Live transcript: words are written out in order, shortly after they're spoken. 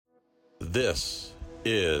This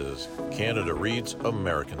is Canada Reads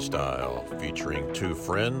American Style, featuring two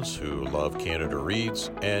friends who love Canada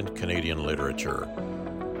Reads and Canadian literature.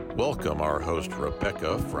 Welcome our host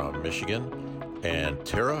Rebecca from Michigan and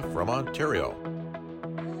Tara from Ontario.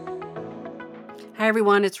 Hi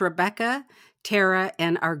everyone, it's Rebecca, Tara,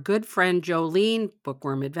 and our good friend Jolene,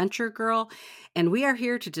 Bookworm Adventure Girl, and we are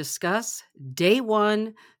here to discuss Day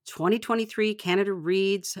 1, 2023 Canada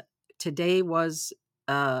Reads. Today was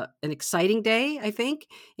an exciting day, I think,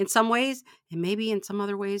 in some ways, and maybe in some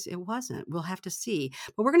other ways it wasn't. We'll have to see.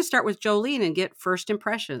 But we're going to start with Jolene and get first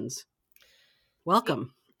impressions.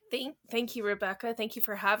 Welcome. Thank you, Rebecca. Thank you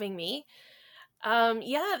for having me.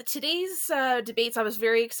 Today's debates, I was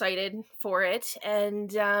very excited for it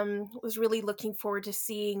and was really looking forward to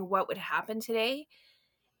seeing what would happen today.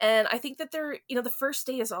 And I think that the first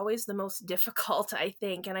day is always the most difficult, I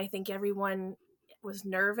think. And I think everyone was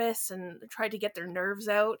nervous and tried to get their nerves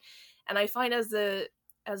out. And I find as the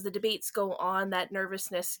debates go on, that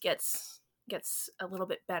nervousness gets a little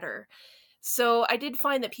bit better. So I did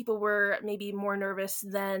find that people were maybe more nervous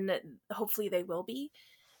than hopefully they will be.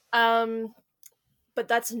 But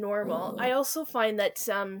that's normal. I also find that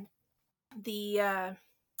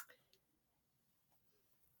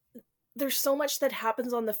there's so much that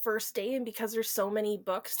happens on the first day, and because there's so many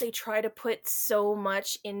books, they try to put so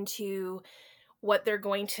much into what they're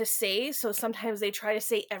going to say. So sometimes they try to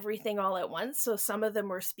say everything all at once. So some of them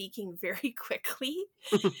were speaking very quickly.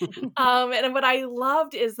 And what I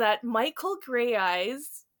loved is that Michael Grey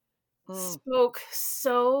Eyes spoke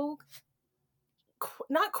so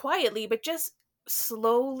not quietly, but just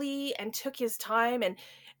slowly and took his time, and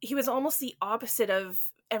he was almost the opposite of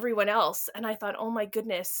everyone else. And I thought, oh my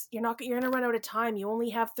goodness, you're gonna run out of time, you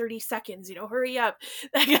only have 30 seconds, hurry up,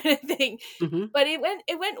 that kind of thing. Mm-hmm. But it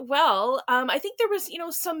went well. I think there was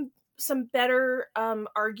some better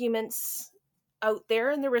arguments out there,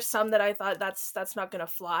 and there were some that I thought that's not gonna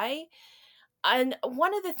fly. And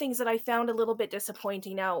one of the things that I found a little bit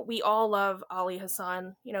disappointing, now we all love Ali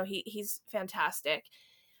Hassan, he's fantastic.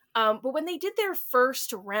 But when they did their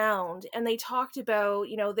first round and they talked about,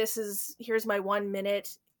 here's my 1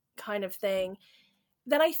 minute kind of thing,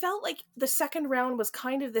 then I felt like the second round was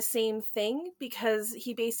kind of the same thing, because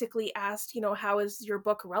he basically asked, how is your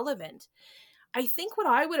book relevant? I think what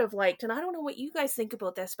I would have liked, and I don't know what you guys think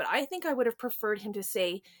about this, but I think I would have preferred him to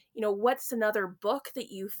say, what's another book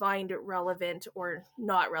that you find relevant or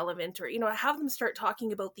not relevant, or, have them start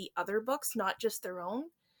talking about the other books, not just their own.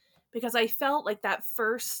 Because I felt like that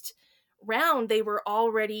first round, they were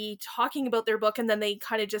already talking about their book, and then they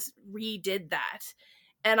kind of just redid that.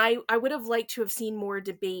 And I would have liked to have seen more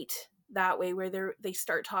debate that way, where they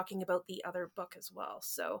start talking about the other book as well.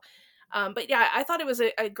 So, but yeah, I thought it was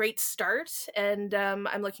a great start, and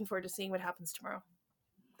I'm looking forward to seeing what happens tomorrow.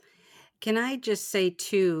 Can I just say,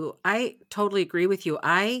 too, I totally agree with you.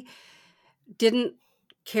 I didn't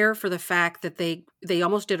care for the fact that they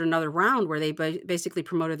almost did another round where they basically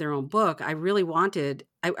promoted their own book. I really wanted,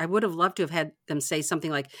 I would have loved to have had them say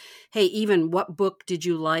something like, hey, even what book did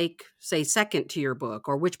you like, say, second to your book,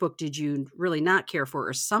 or which book did you really not care for,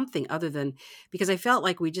 or something other than, because I felt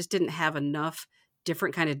like we just didn't have enough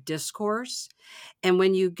different kind of discourse. And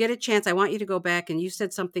when you get a chance, I want you to go back, and you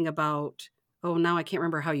said something about, oh, now I can't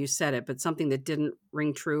remember how you said it, but something that didn't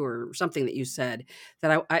ring true, or something that you said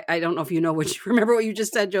that I don't know if you know remember what you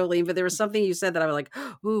just said, Jolene, but there was something you said that I was like,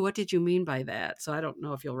 ooh, what did you mean by that? So I don't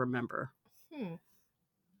know if you'll remember.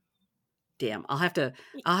 Damn, I'll have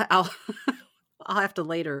to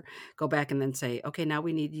later go back and then say, okay, now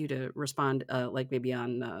we need you to respond, like maybe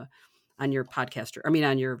on your podcast,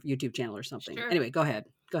 on your YouTube channel or something. Sure. Anyway, go ahead.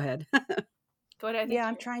 Go ahead. Yeah,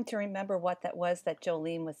 I'm trying to remember what that was that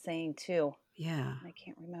Jolene was saying too. Yeah. I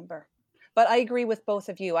can't remember. But I agree with both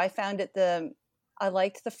of you. I found I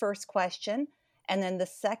liked the first question. And then the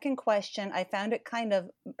second question, I found it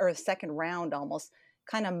or the second round almost,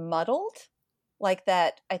 kind of muddled. Like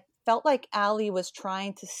that, I felt like Ali was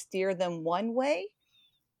trying to steer them one way,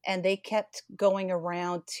 and they kept going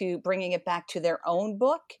around to bringing it back to their own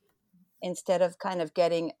book, instead of kind of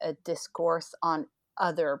getting a discourse on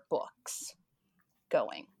other books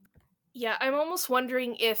going. Yeah, I'm almost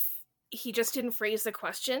wondering if he just didn't phrase the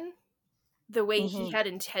question the way he had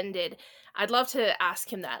intended. I'd love to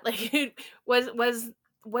ask him that. Like,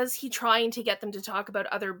 was he trying to get them to talk about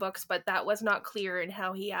other books, but that was not clear in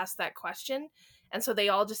how he asked that question? And so they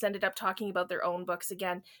all just ended up talking about their own books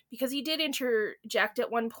again, because he did interject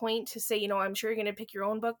at one point to say, I'm sure you're going to pick your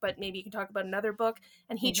own book, but maybe you can talk about another book.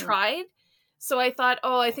 And he tried. So I thought,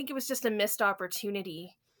 I think it was just a missed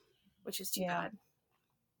opportunity, which is too bad.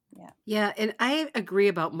 Yeah, and I agree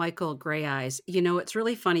about Michael Gray Eyes. You know, it's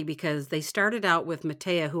really funny because they started out with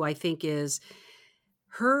Matea, who I think is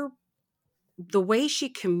her, the way she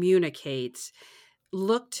communicates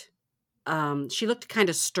looked, she looked kind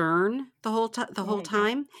of stern the whole Mhm.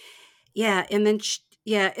 time. Yeah, and then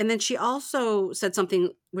and then she also said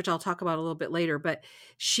something which I'll talk about a little bit later, but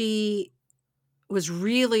she was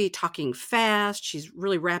really talking fast. She's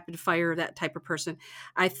really rapid fire, that type of person.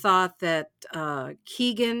 I thought that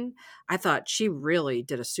Keegan, I thought she really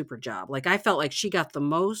did a super job. Like I felt like she got the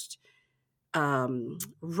most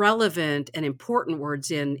relevant and important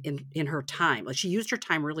words in her time. Like she used her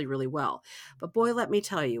time really, really well. But boy, let me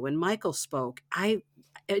tell you, when Michael spoke, I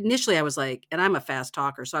initially I was like, and I'm a fast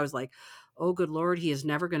talker, so I was like, oh good Lord, he is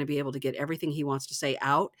never going to be able to get everything he wants to say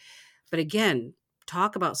out. But again,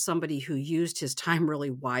 talk about somebody who used his time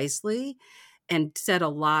really wisely and said a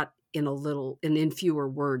lot in fewer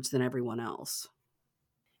words than everyone else.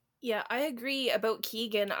 Yeah, I agree about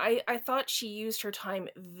Keegan. I thought she used her time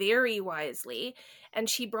very wisely, and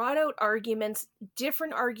she brought out arguments,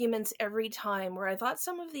 different arguments every time, where I thought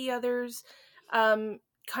some of the others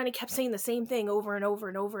kind of kept saying the same thing over and over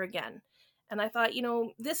and over again. And I thought,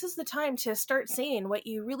 this is the time to start saying what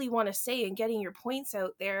you really want to say and getting your points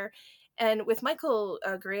out there. And with Michael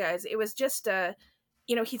Grey Eyes, it was just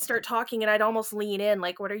he'd start talking and I'd almost lean in,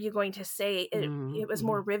 like, what are you going to say? It was Mm-hmm.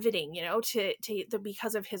 more riveting,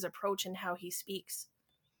 because of his approach and how he speaks.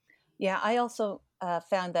 Yeah, I also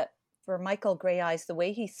found that for Michael Gray Eyes, the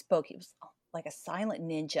way he spoke, he was like a silent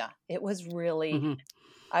ninja. It was really, Mm-hmm.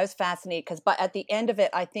 I was fascinated because, but at the end of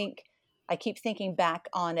it, I think I keep thinking back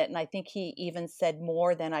on it, and I think he even said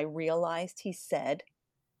more than I realized he said.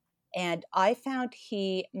 And I found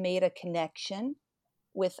he made a connection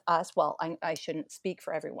with us. Well, I shouldn't speak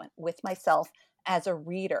for everyone, with myself as a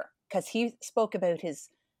reader, because he spoke about his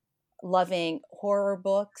loving horror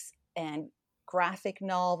books and graphic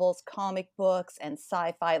novels, comic books, and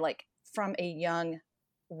sci-fi, like from a young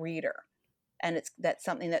reader. And that's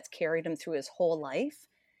something that's carried him through his whole life.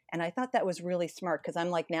 And I thought that was really smart because I'm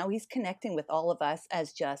like, now he's connecting with all of us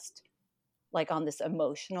as just like on this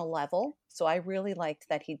emotional level. So I really liked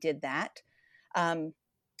that he did that. Um,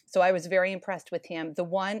 so I was very impressed with him. The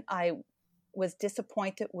one I was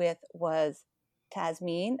disappointed with was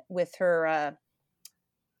Tasmin with her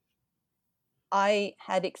I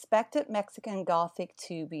had expected Mexican Gothic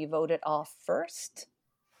to be voted off first,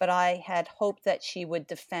 but I had hoped that she would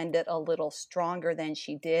defend it a little stronger than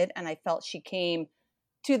she did. And I felt she came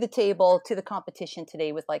to the table, to the competition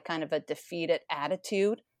today with like kind of a defeated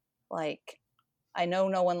attitude. Like, I know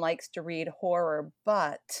no one likes to read horror,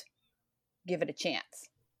 but give it a chance.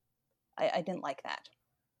 I didn't like that.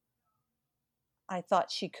 I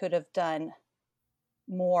thought she could have done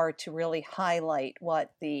more to really highlight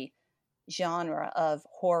what the genre of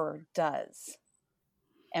horror does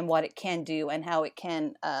and what it can do and how it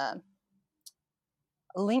can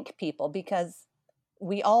link people because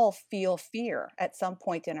we all feel fear at some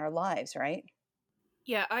point in our lives, right?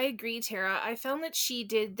 Yeah, I agree, Tara. I found that she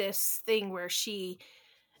did this thing where she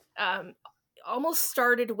um, almost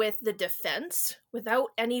started with the defense without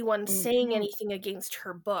anyone saying Mm-hmm. anything against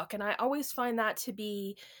her book. And I always find that to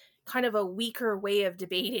be kind of a weaker way of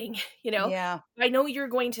debating. you know Yeah, I know you're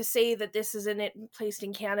going to say that this isn't it placed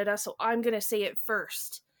in Canada, so I'm going to say it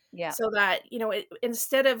first, yeah. so that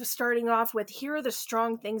instead of starting off with, here are the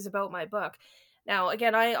strong things about my book. Now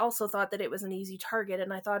again, I also thought that it was an easy target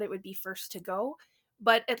and I thought it would be first to go,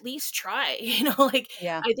 but at least try. Like,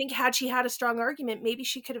 Yeah. I think had she had a strong argument, maybe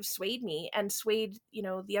she could have swayed me and swayed,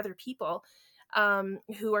 the other people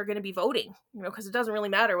who are going to be voting, because it doesn't really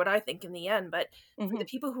matter what I think in the end. But for Hmm. the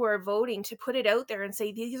people who are voting, to put it out there and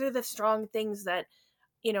say, these are the strong things that,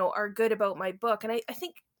 are good about my book. And I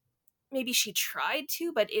think maybe she tried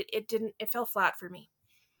to, but it didn't, it fell flat for me.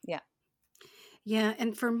 Yeah. Yeah,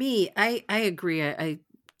 and for me, I agree.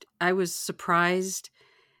 I was surprised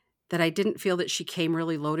that I didn't feel that she came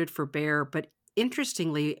really loaded for bear. But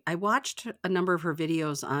interestingly, I watched a number of her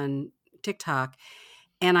videos on TikTok,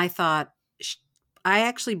 and I thought I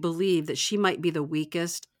actually believe that she might be the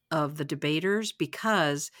weakest of the debaters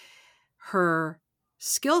because her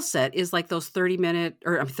skill set is like those 30-minute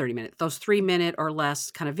or I'm 30-minute, those 3-minute or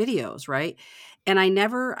less kind of videos, right? And I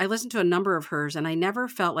listened to a number of hers and I never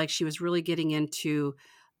felt like she was really getting into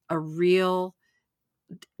a real,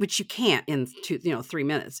 which you can't in 3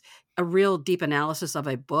 minutes, a real deep analysis of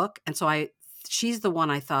a book. And so she's the one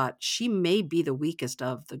I thought she may be the weakest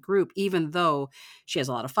of the group, even though she has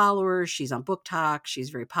a lot of followers, she's on Book Talk, she's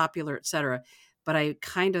very popular, etc. But I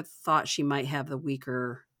kind of thought she might have the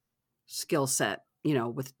weaker skill set,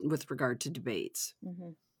 with regard to debates.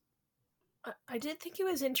 Hmm. I did think it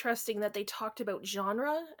was interesting that they talked about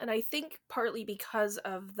genre, and I think partly because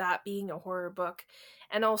of that being a horror book,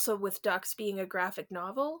 and also with Ducks being a graphic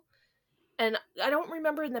novel. And I don't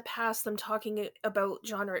remember in the past them talking about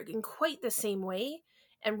genre in quite the same way,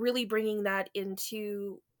 and really bringing that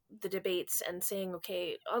into the debates and saying,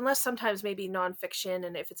 okay, unless sometimes maybe nonfiction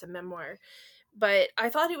and if it's a memoir. But I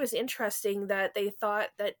thought it was interesting that they thought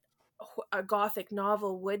that a gothic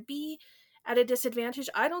novel would be at a disadvantage.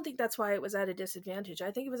 I don't think that's why it was at a disadvantage.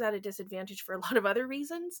 I think it was at a disadvantage for a lot of other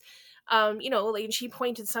reasons. Like she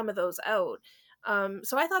pointed some of those out.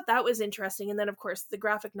 So I thought that was interesting. And then, of course, the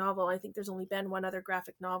graphic novel, I think there's only been one other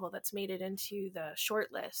graphic novel that's made it into the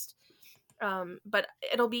short list. But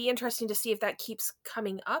it'll be interesting to see if that keeps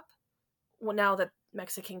coming up now that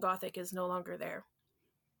Mexican Gothic is no longer there.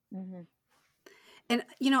 Mm-hmm. And,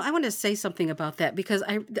 I want to say something about that because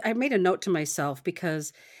I made a note to myself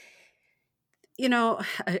because,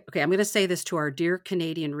 okay, I'm going to say this to our dear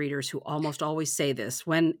Canadian readers who almost always say this.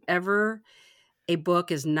 Whenever a book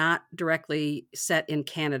is not directly set in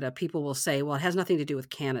Canada, people will say, well, it has nothing to do with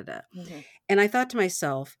Canada. Mm-hmm. And I thought to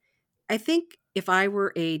myself, I think if I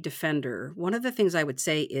were a defender, one of the things I would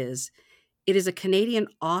say is it is a Canadian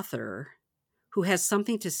author who has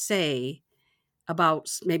something to say about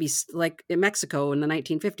maybe like in Mexico in the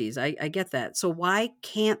 1950s. I get that. So why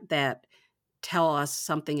can't that tell us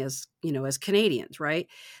something as Canadians, right?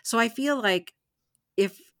 So I feel like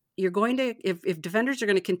if you're going to if defenders are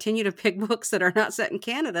going to continue to pick books that are not set in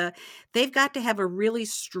Canada, they've got to have a really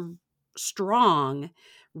strong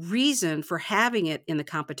reason for having it in the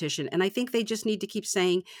competition. And I think they just need to keep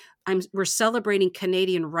saying, we're celebrating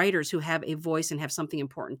Canadian writers who have a voice and have something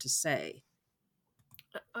important to say.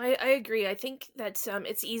 I agree. I think that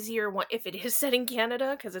it's easier if it is set in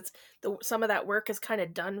Canada because some of that work is kind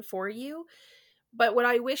of done for you. But what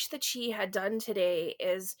I wish that she had done today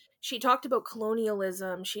is she talked about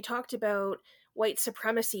colonialism, she talked about white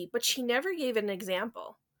supremacy, but she never gave an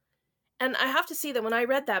example. And I have to say that when I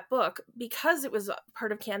read that book, because it was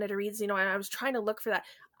part of Canada Reads, and I was trying to look for that,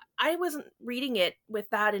 I wasn't reading it with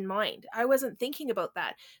that in mind. I wasn't thinking about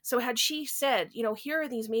that. So had she said, here are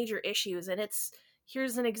these major issues and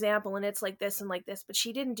here's an example and it's like this and like this, but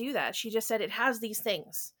she didn't do that. She just said it has these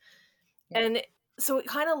things. Yeah. And so it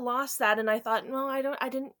kind of lost that, and I thought, no, I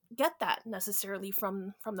didn't get that necessarily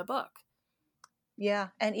from the book. Yeah,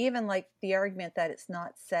 and even like the argument that it's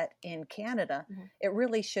not set in Canada, mm-hmm. It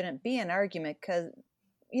really shouldn't be an argument because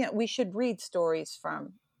we should read stories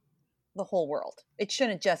from the whole world. It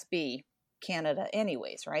shouldn't just be Canada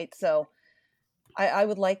anyways, right? So I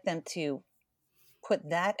would like them to put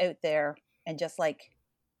that out there and just like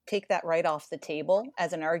take that right off the table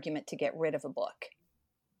as an argument to get rid of a book.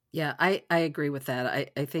 Yeah, I agree with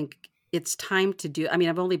that. I think it's time to do. I mean,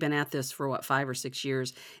 I've only been at this for 5 or 6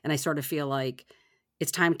 years, and I sort of feel like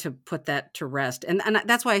it's time to put that to rest. And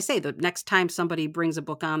that's why I say the next time somebody brings a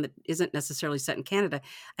book on that isn't necessarily set in Canada,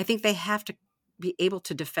 I think they have to be able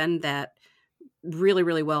to defend that really,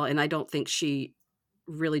 really well. And I don't think she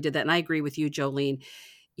really did that. And I agree with you, Jolene.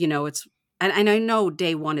 It's and I know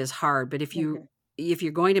day one is hard, but if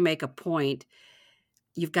you're going to make a point,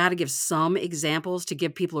 you've got to give some examples to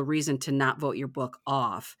give people a reason to not vote your book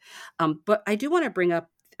off. But I do want to bring up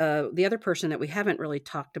the other person that we haven't really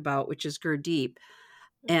talked about, which is Gurdeep.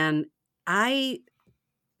 And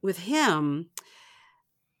with him,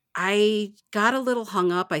 I got a little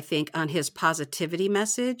hung up, I think, on his positivity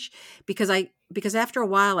message because after a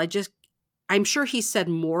while, I'm sure he said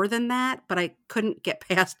more than that, but I couldn't get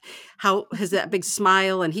past how that big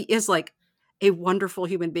smile, and he is like a wonderful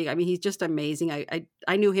human being. I mean, he's just amazing.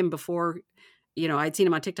 I knew him before, I'd seen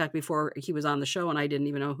him on TikTok before he was on the show, and I didn't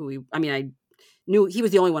even know I knew he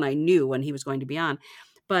was the only one I knew when he was going to be on,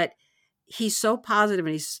 but he's so positive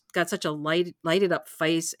and he's got such a lighted up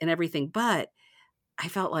face and everything. But I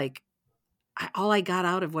felt like all I got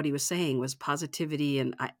out of what he was saying was positivity.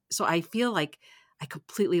 And so I feel like I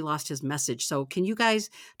completely lost his message. So can you guys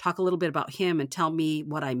talk a little bit about him and tell me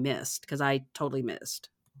what I missed? Because I totally missed.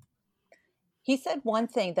 He said one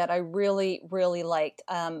thing that I really, really liked.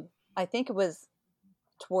 I think it was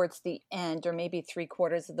towards the end or maybe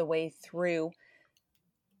 3/4 of the way through.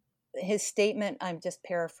 His statement, I'm just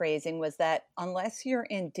paraphrasing, was that unless you're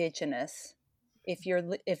Indigenous, if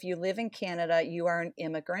you live in Canada, you are an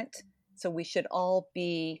immigrant. So we should all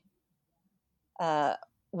be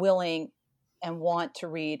willing and want to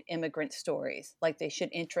read immigrant stories. Like they should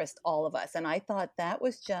interest all of us. And I thought that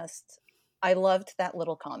was I loved that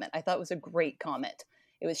little comment. I thought it was a great comment.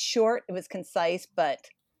 It was short, it was concise, but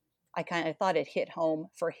I kind of thought it hit home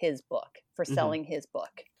for his book, for selling his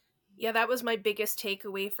book. Yeah, that was my biggest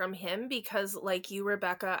takeaway from him, because like you,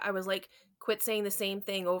 Rebecca, I was like, quit saying the same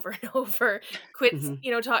thing over and over. Quit,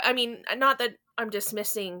 talk. I mean, not that I'm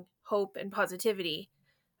dismissing hope and positivity.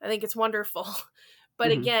 I think it's wonderful. But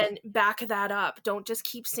again, back that up. Don't just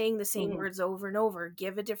keep saying the same words over and over.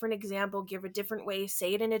 Give a different example, give a different way,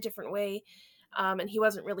 say it in a different way. And he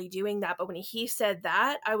wasn't really doing that. But when he said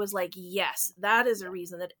that, I was like, yes, that is a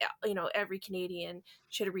reason that, every Canadian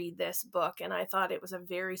should read this book. And I thought it was a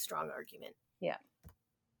very strong argument. Yeah.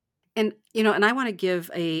 And, and I want to give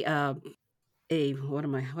what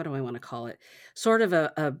do I want to call it? Sort of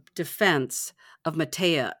a defense of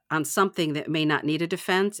Matea on something that may not need a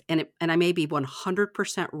defense. And I may be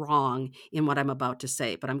 100% wrong in what I'm about to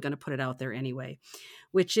say, but I'm going to put it out there anyway,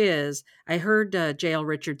 which is, I heard J.L.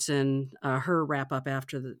 Richardson, her wrap up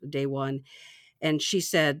after the day one. And she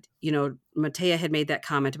said, Matea had made that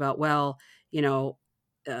comment about, well,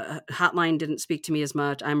 Hotline didn't speak to me as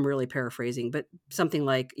much. I'm really paraphrasing, but something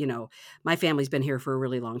like, my family's been here for a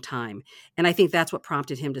really long time. And I think that's what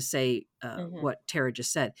prompted him to say what Tara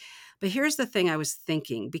just said. But here's the thing I was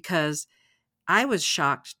thinking, because I was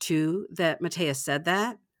shocked too that Matea said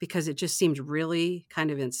that, because it just seemed really kind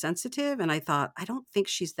of insensitive. And I thought, I don't think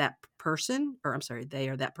she's that person, or I'm sorry, they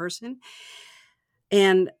are that person.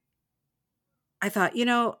 And I thought,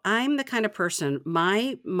 I'm the kind of person,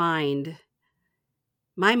 my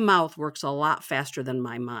mouth works a lot faster than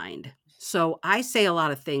my mind. So I say a lot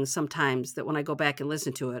of things sometimes that when I go back and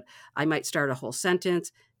listen to it, I might start a whole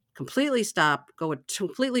sentence, completely stop, go a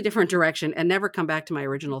completely different direction, and never come back to my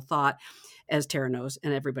original thought, as Tara knows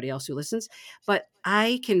and everybody else who listens. But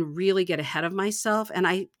I can really get ahead of myself. And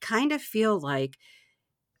I kind of feel like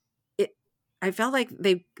I felt like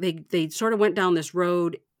they sort of went down this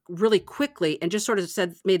road really quickly and just sort of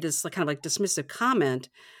made this kind of like dismissive comment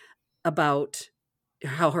about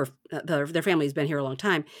how their family's been here a long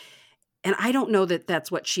time. And I don't know that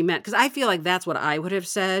that's what she meant, because I feel like that's what I would have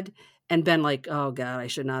said and been like, oh God, I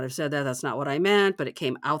should not have said that. That's not what I meant, but it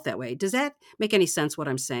came out that way. Does that make any sense, what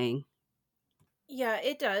I'm saying? Yeah,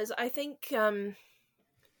 it does. I think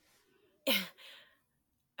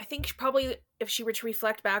probably if she were to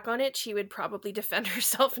reflect back on it, she would probably defend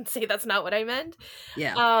herself and say that's not what I meant.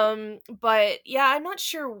 Yeah. But yeah, I'm not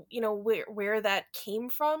sure, where that came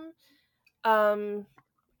from.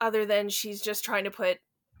 Other than she's just trying to put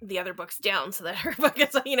the other books down so that her book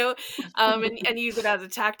is, and use it as a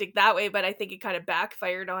tactic that way. But I think it kind of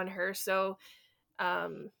backfired on her. So,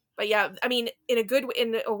 but yeah, I mean, in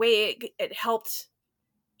a way, it helped.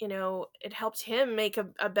 It helped him make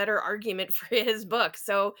a better argument for his book.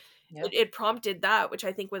 So it prompted that, which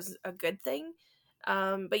I think was a good thing.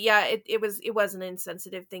 But yeah, it was an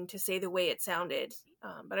insensitive thing to say the way it sounded.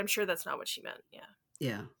 But I'm sure that's not what she meant. Yeah.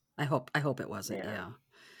 Yeah. I hope it wasn't. Yeah.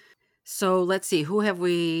 So let's see, have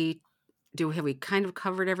we kind of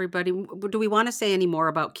covered everybody? Do we want to say any more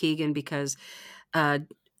about Keegan? Because I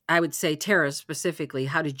would say, Tara, specifically,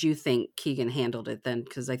 how did you think Keegan handled it then?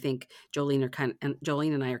 Because I think Jolene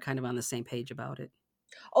and I are kind of on the same page about it.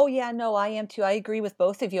 Oh yeah, no, I am too. I agree with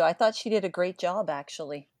both of you. I thought she did a great job,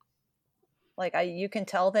 actually. Like you can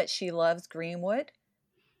tell that she loves Greenwood.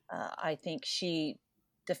 I think she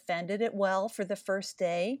defended it well for the first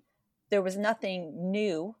day. There was nothing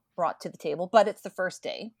new brought to the table, but it's the first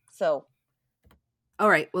day. So. All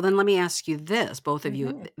right. Well, then let me ask you this, both of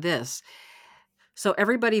you, this. So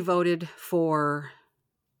everybody voted for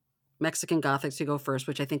Mexican Gothic to go first,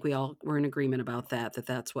 which I think we all were in agreement about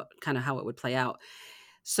that's what kind of how it would play out.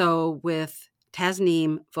 So with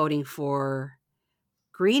Tasneem voting for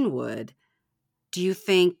Greenwood, do you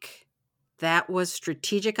think that was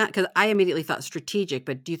strategic? Because I immediately thought strategic,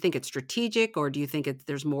 but do you think it's strategic, or do you think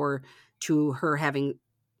there's more to her having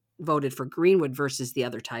voted for Greenwood versus the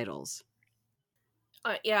other titles?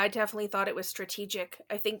 Yeah, I definitely thought it was strategic.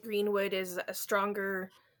 I think Greenwood is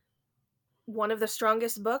one of the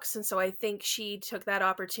strongest books, and so I think she took that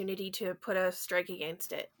opportunity to put a strike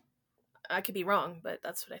against it. I could be wrong, but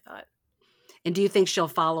that's what I thought. And do you think she'll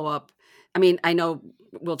follow up? I mean, I know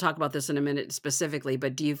we'll talk about this in a minute specifically,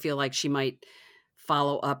 but do you feel like she might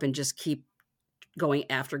follow up and just keep going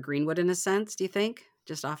after Greenwood in a sense, do you think?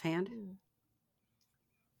 Just offhand?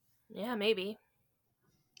 Yeah, maybe.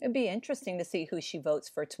 It'd be interesting to see who she votes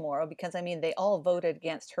for tomorrow, because I mean, they all voted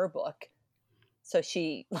against her book. So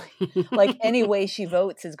she, like any way she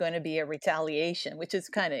votes is going to be a retaliation, which is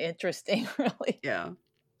kind of interesting, really. Yeah.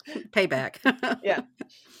 Payback. Yeah.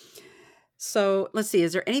 So let's see.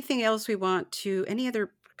 Is there anything else any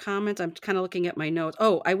other comments? I'm kind of looking at my notes.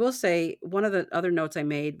 Oh, I will say one of the other notes I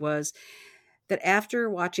made was that after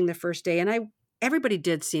watching the first day, and everybody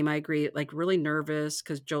did seem, I agree, like really nervous,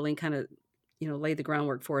 because Jolene kind of laid the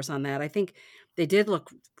groundwork for us on that. I think they did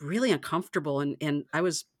look really uncomfortable. And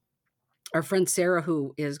our friend Sarah,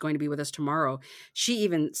 who is going to be with us tomorrow, she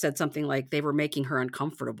even said something like they were making her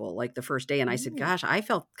uncomfortable like the first day. And I said, gosh, I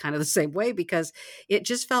felt kind of the same way, because it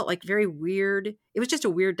just felt like very weird. It was just a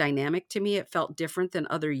weird dynamic to me. It felt different than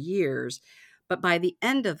other years. But by the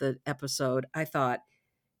end of the episode, I felt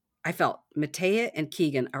Matea and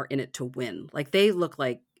Keegan are in it to win. Like they look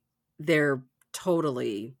like they're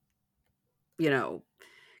totally, going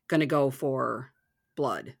to go for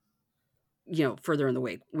blood, further in the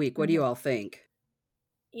week. What do you all think?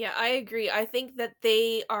 Yeah, I agree. I think that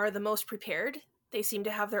they are the most prepared. They seem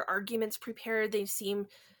to have their arguments prepared. They seem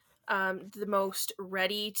the most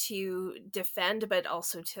ready to defend, but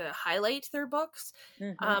also to highlight their books.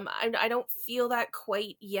 I don't feel that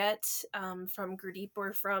quite yet from Gurdeep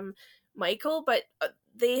or from Michael, but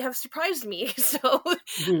they have surprised me. So,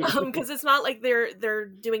 because it's not like they're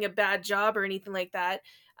doing a bad job or anything like that.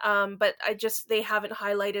 But they haven't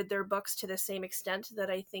highlighted their books to the same extent that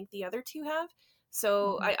I think the other two have.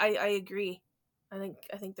 So I agree. I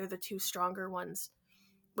think they're the two stronger ones,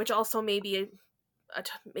 which also maybe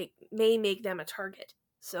may make them a target.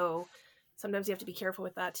 So sometimes you have to be careful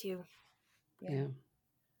with that too. Yeah.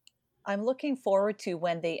 I'm looking forward to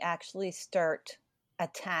when they actually start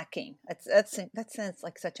attacking. That sounds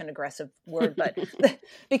like such an aggressive word, but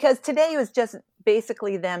because today was just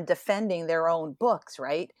basically them defending their own books,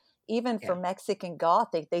 right? Even for Mexican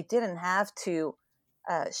Gothic, they didn't have to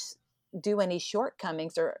do any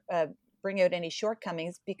shortcomings or bring out any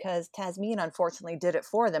shortcomings, because Tasmin unfortunately did it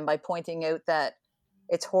for them by pointing out that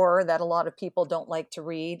it's horror that a lot of people don't like to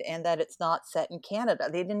read and that it's not set in Canada.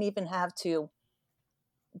 They didn't even have to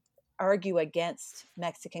argue against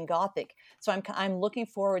Mexican Gothic. So I'm looking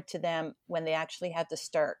forward to them when they actually have to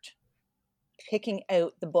start picking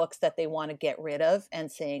out the books that they want to get rid of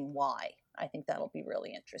and saying why. I think that'll be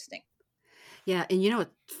really interesting. Yeah, and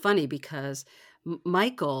it's funny because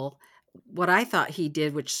Michael, what I thought he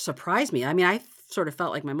did, which surprised me, I mean, I sort of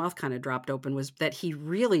felt like my mouth kind of dropped open, was that he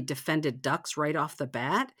really defended ducks right off the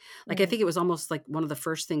bat. Like, I think it was almost like one of the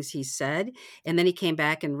first things he said. And then he came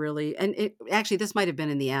back and actually, this might have been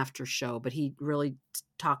in the after show, but he really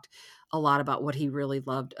talked a lot about what he really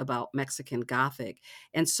loved about Mexican Gothic.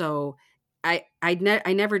 And so I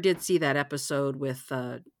never did see that episode with,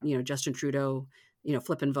 Justin Trudeau,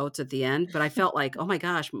 flipping votes at the end, but I felt like, oh my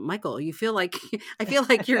gosh, Michael, I feel like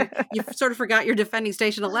you've sort of forgot you're defending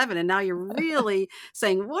Station 11, and now you're really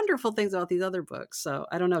saying wonderful things about these other books. So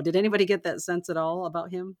I don't know. Did anybody get that sense at all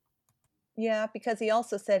about him? Yeah, because he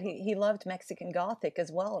also said he loved Mexican Gothic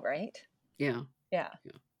as well, right? Yeah. Yeah.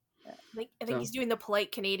 I think he's doing the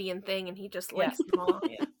polite Canadian thing, and he just likes them all.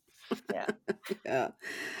 Yeah.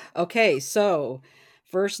 Okay, so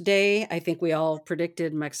first day, I think we all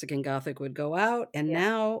predicted Mexican Gothic would go out. And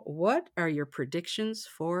now, what are your predictions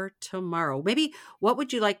for tomorrow? Maybe what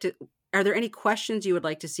would you like to, are there any questions you would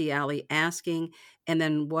like to see Allie asking? And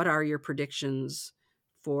then what are your predictions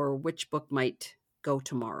for which book might go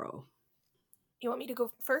tomorrow? You want me to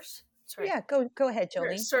go first? Sorry. Yeah, go ahead,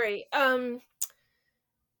 Jolene. Sorry.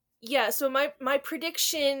 Yeah, so my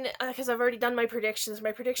prediction, because I've already done my predictions,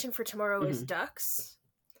 my prediction for tomorrow is ducks.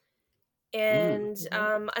 And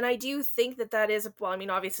and I do think that is, well, I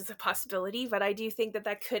mean, obviously it's a possibility, but I do think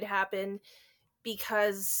that could happen,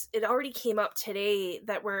 because it already came up today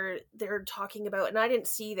that they're talking about, and I didn't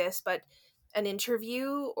see this, but an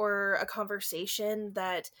interview or a conversation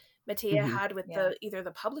that Matea had with either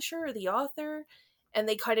the publisher or the author, and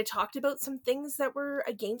they kind of talked about some things that were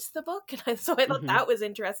against the book, and so I thought that was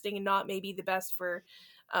interesting and not maybe the best for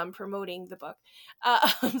promoting the book.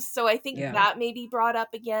 So I think that may be brought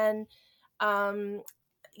up again.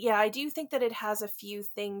 I do think that it has a few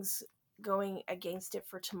things going against it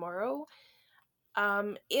for tomorrow.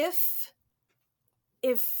 If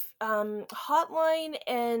Hotline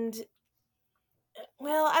and,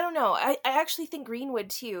 well, I don't know. I actually think Greenwood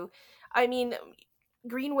too. I mean,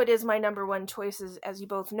 Greenwood is my number one choice, as you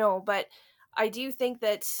both know, but I do think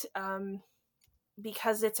that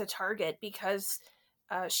because it's a target, because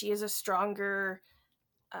she is a stronger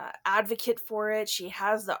advocate for it, she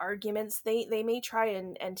has the arguments, they may try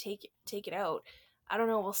and take it out. I don't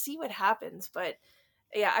know, we'll see what happens, but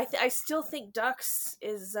yeah, I still think ducks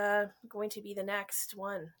is going to be the next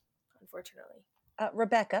one, unfortunately.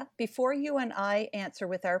 Rebecca, before you and I answer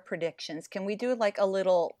with our predictions, can we do like a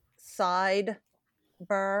little sidebar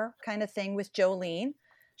kind of thing with Jolene?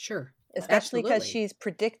 Sure. Especially because she's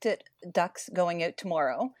predicted ducks going out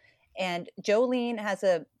tomorrow. And Jolene has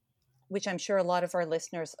which I'm sure a lot of our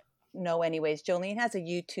listeners know anyways, Jolene has a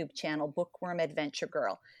YouTube channel, Bookworm Adventure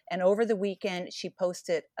Girl. And over the weekend, she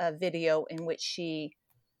posted a video in which she,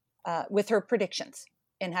 with her predictions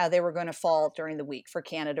and how they were going to fall during the week for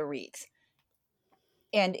Canada Reads.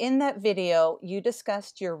 And in that video, you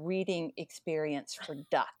discussed your reading experience for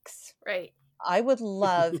ducks. Right. I would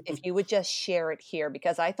love if you would just share it here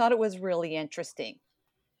because I thought it was really interesting.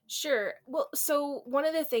 Sure. Well, so one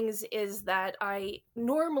of the things is that I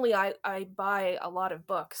normally I buy a lot of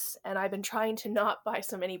books, and I've been trying to not buy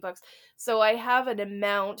so many books. So I have an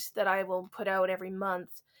amount that I will put out every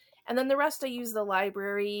month, and then the rest I use the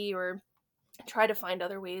library or try to find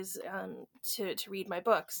other ways to read my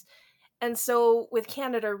books. And so with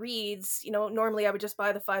Canada Reads, normally I would just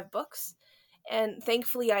buy the 5 books, and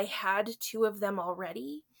thankfully I had 2 of them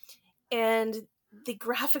already. And the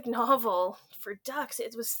graphic novel for ducks,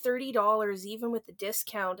 it was $30 even with the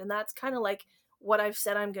discount, and that's kind of like what I've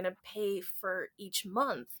said I'm going to pay for each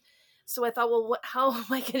month. So I thought, well, how am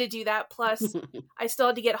I going to do that? Plus I still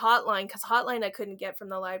had to get Hotline, because Hotline I couldn't get from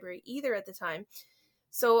the library either at the time.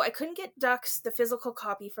 So I couldn't get Ducks, the physical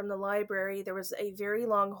copy, from the library. There was a very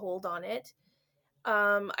long hold on it.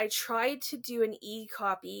 I tried to do an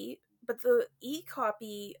e-copy, but the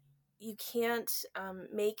e-copy, you can't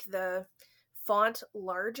make the font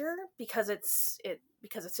larger because it's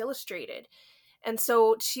illustrated. And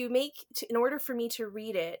so in order for me to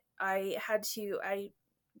read it, I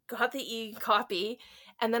got the e-copy,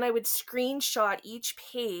 and then I would screenshot each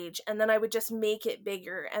page, and then I would just make it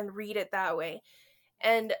bigger and read it that way.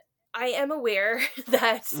 And I am aware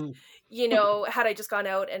that, had I just gone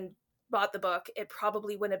out and bought the book, it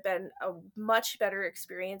probably would have been a much better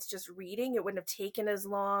experience just reading. It wouldn't have taken as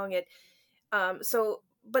long.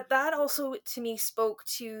 But that also to me spoke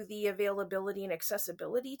to the availability and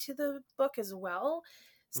accessibility to the book as well.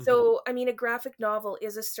 So, I mean, a graphic novel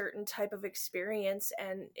is a certain type of experience,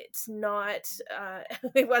 and it's not,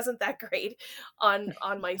 it wasn't that great on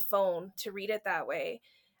my phone to read it that way.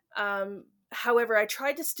 However, I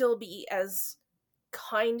tried to still be as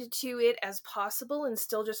kind to it as possible and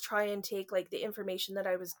still just try and take like the information that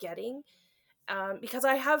I was getting. Because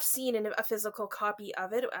I have seen a physical copy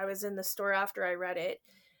of it. I was in the store after I read it.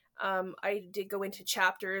 I did go into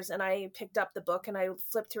chapters, and I picked up the book and I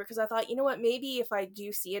flipped through it because I thought, you know what, maybe if I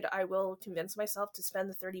do see it, I will convince myself to spend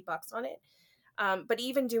the $30 on it. But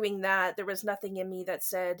even doing that, there was nothing in me that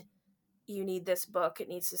said, you need this book, it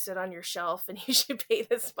needs to sit on your shelf, and you should pay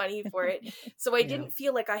this money for it. So I didn't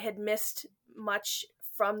feel like I had missed much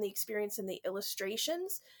from the experience in the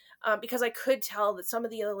illustrations, because I could tell that some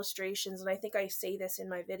of the illustrations, and I think I say this in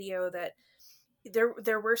my video, that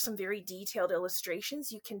there were some very detailed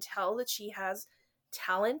illustrations. You can tell that she has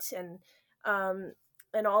talent and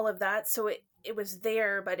all of that. So it was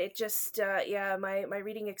there, but it just my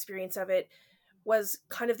reading experience of it was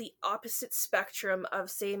kind of the opposite spectrum of,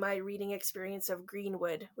 say, my reading experience of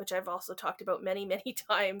Greenwood, which I've also talked about many, many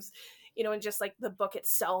times, and just like the book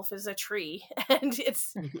itself is a tree and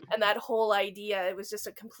and that whole idea, it was just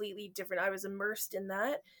a completely different, I was immersed in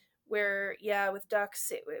that, where, with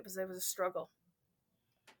Ducks, it was a struggle.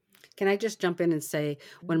 Can I just jump in and say,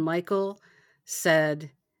 when Michael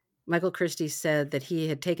Christie said that he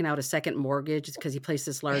had taken out a second mortgage because he placed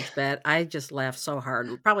this large bet, I just laughed so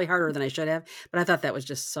hard, probably harder than I should have, but I thought that was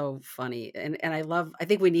just so funny. And I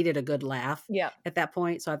think we needed a good laugh at that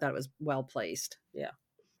point. So I thought it was well placed. Yeah.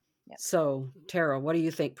 So Tara, what do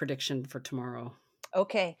you think prediction for tomorrow?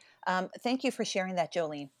 Okay. Thank you for sharing that,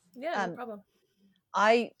 Jolene. Yeah, no problem.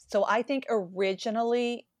 I think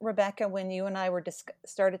originally, Rebecca, when you and I were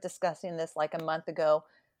started discussing this like a month ago,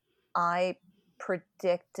 I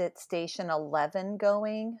predicted station 11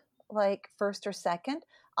 going like first or second.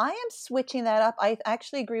 I am switching that up. I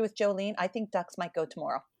actually agree with Jolene. I think Ducks might go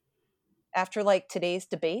tomorrow. After like today's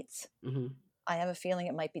debates, I have a feeling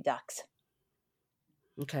it might be Ducks.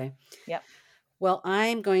 Okay. Yep. Well,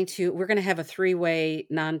 we're going to have a 3-way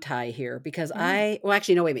non-tie here because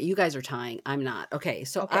actually, no, wait a minute. You guys are tying. I'm not. Okay.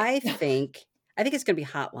 So I think it's going to be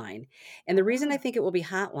Hotline. And the reason I think it will be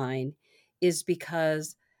Hotline is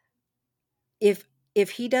because if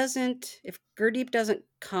Gurdeep doesn't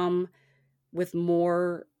come with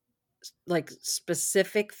more like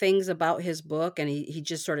specific things about his book, and he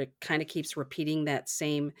just sort of kind of keeps repeating that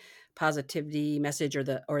same positivity message or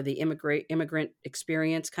the immigrant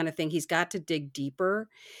experience kind of thing, he's got to dig deeper.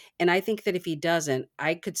 And I think that if he doesn't,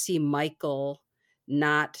 I could see Michael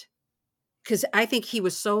not, because I think he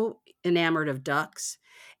was so enamored of Ducks,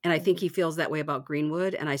 and I think he feels that way about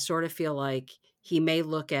Greenwood, and I sort of feel like he may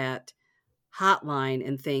look at Hotline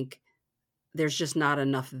and think there's just not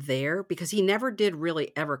enough there, because he never did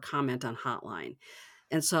really ever comment on Hotline.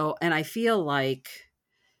 And I feel like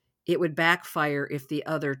it would backfire if the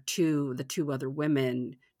two other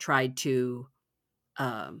women tried to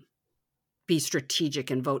be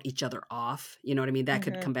strategic and vote each other off. You know what I mean? That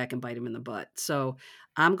could come back and bite him in the butt. So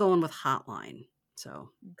I'm going with Hotline. So,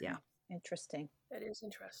 yeah. Interesting. That is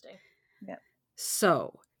interesting. Yeah.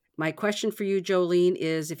 So my question for you, Jolene,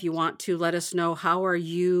 is if you want to let us know, how are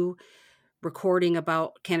you recording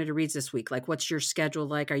about Canada Reads this week? Like, what's your schedule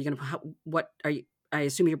like? Are you going to, I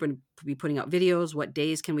assume you're going to be putting out videos. What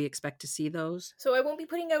days can we expect to see those? So I won't be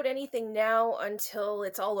putting out anything now until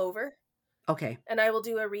it's all over. Okay. And I will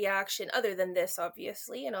do a reaction other than this,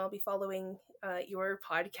 obviously, and I'll be following your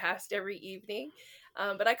podcast every evening.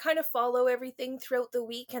 But I kind of follow everything throughout the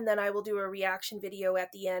week, and then I will do a reaction video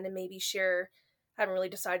at the end and maybe share, haven't really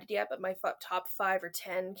decided yet, but my top 5 or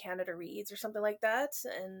 10 Canada Reads or something like that.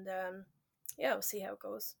 And yeah, we'll see how it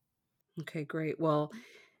goes. Okay, great. Well,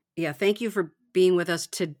 yeah, thank you for being with us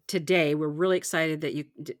today. We're really excited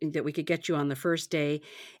that we could get you on the first day,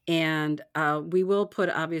 and we will put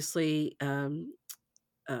obviously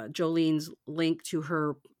Jolene's link to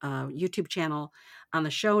her YouTube channel on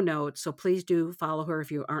the show notes. So please do follow her if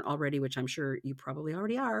you aren't already, which I'm sure you probably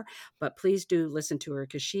already are. But please do listen to her,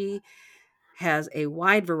 because she has a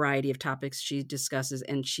wide variety of topics she discusses,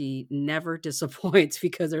 and she never disappoints,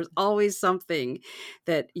 because there's always something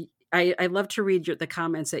that. I love to read the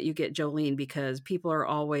comments that you get, Jolene, because people are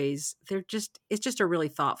always, it's just a really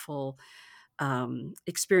thoughtful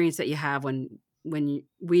experience that you have when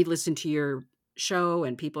we listen to your show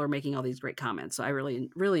and people are making all these great comments. So I really,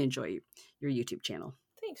 really enjoy your YouTube channel.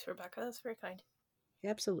 Thanks, Rebecca. That's very kind.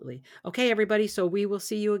 Absolutely. Okay, everybody. So we will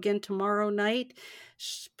see you again tomorrow night,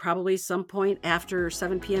 probably some point after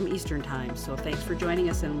 7 p.m. Eastern time. So thanks for joining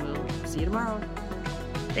us, and we'll see you tomorrow.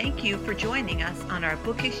 Thank you for joining us on our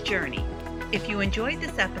bookish journey. If you enjoyed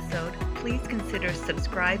this episode, please consider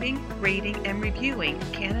subscribing, rating, and reviewing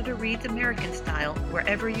Canada Reads American Style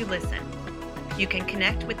wherever you listen. You can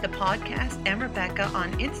connect with the podcast and Rebecca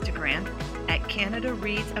on Instagram at Canada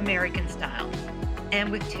Reads American Style, and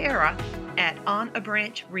with Tara at On a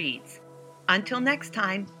Branch Reads. Until next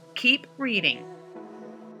time, keep reading.